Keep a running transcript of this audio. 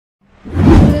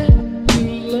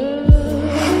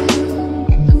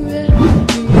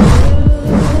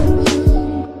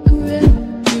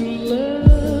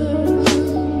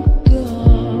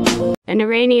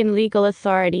Iranian legal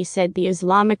authority said the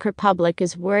Islamic Republic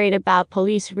is worried about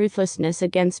police ruthlessness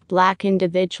against black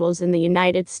individuals in the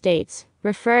United States,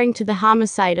 referring to the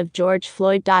homicide of George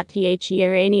Floyd. The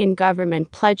Iranian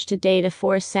government pledged today to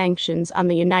force sanctions on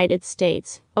the United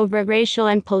States over racial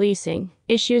and policing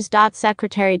issues.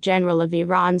 Secretary General of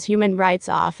Iran's Human Rights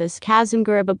Office Kazem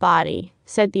Garibabadi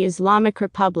said the Islamic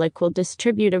Republic will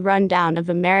distribute a rundown of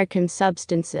American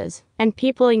substances and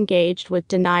people engaged with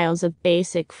denials of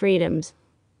basic freedoms.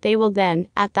 They will then,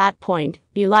 at that point,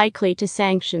 be likely to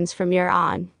sanctions from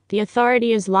Iran, the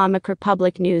Authority Islamic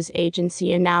Republic news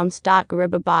agency announced.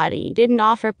 Garibabadi didn't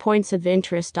offer points of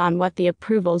interest on what the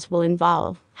approvals will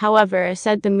involve. However,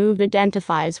 said the move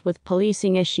identifies with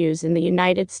policing issues in the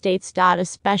United States.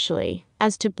 Especially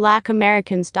as to black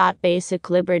Americans. Basic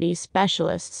liberties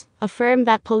specialists affirm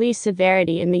that police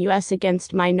severity in the U.S.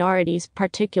 against minorities,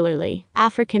 particularly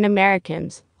African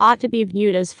Americans, ought to be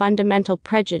viewed as fundamental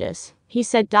prejudice. He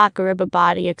said.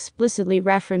 Garibabadi explicitly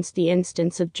referenced the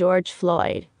instance of George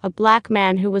Floyd, a black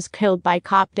man who was killed by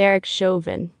cop Derek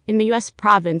Chauvin in the U.S.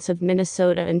 province of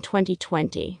Minnesota in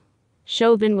 2020.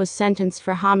 Chauvin was sentenced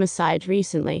for homicide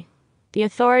recently. The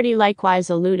authority likewise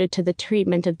alluded to the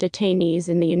treatment of detainees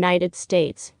in the United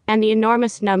States and the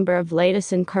enormous number of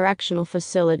latest in correctional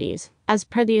facilities, as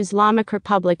per the Islamic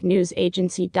Republic news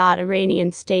agency.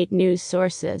 Iranian state news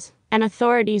sources and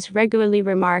authorities regularly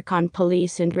remark on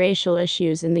police and racial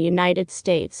issues in the United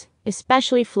States,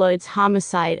 especially Floyd's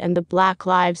homicide and the Black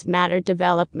Lives Matter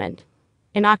development.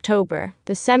 In October,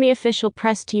 the semi-official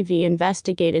Press TV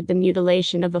investigated the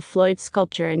mutilation of a Floyd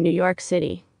sculpture in New York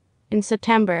City. In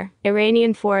September,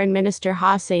 Iranian Foreign Minister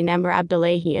Hossein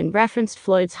Amir-Abdollahian referenced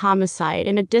Floyd's homicide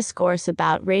in a discourse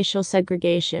about racial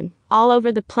segregation all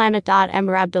over the planet.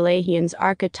 Amir-Abdollahian's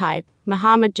archetype,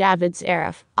 Mohammad Javad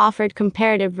Zarif, offered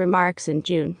comparative remarks in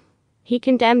June. He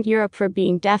condemned Europe for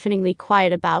being deafeningly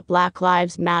quiet about Black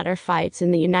Lives Matter fights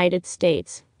in the United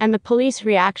States, and the police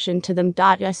reaction to them.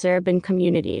 Us urban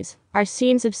communities are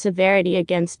scenes of severity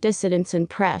against dissidents and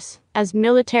press, as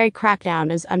military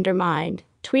crackdown is undermined,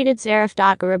 tweeted Zarif.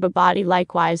 Garibabadi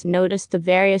likewise noticed the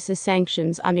various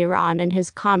sanctions on Iran in his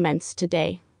comments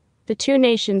today. The two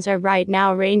nations are right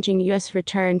now arranging U.S.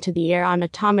 return to the Iran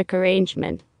atomic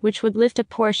arrangement, which would lift a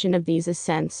portion of these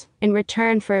assents in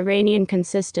return for Iranian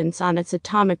consistence on its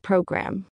atomic program.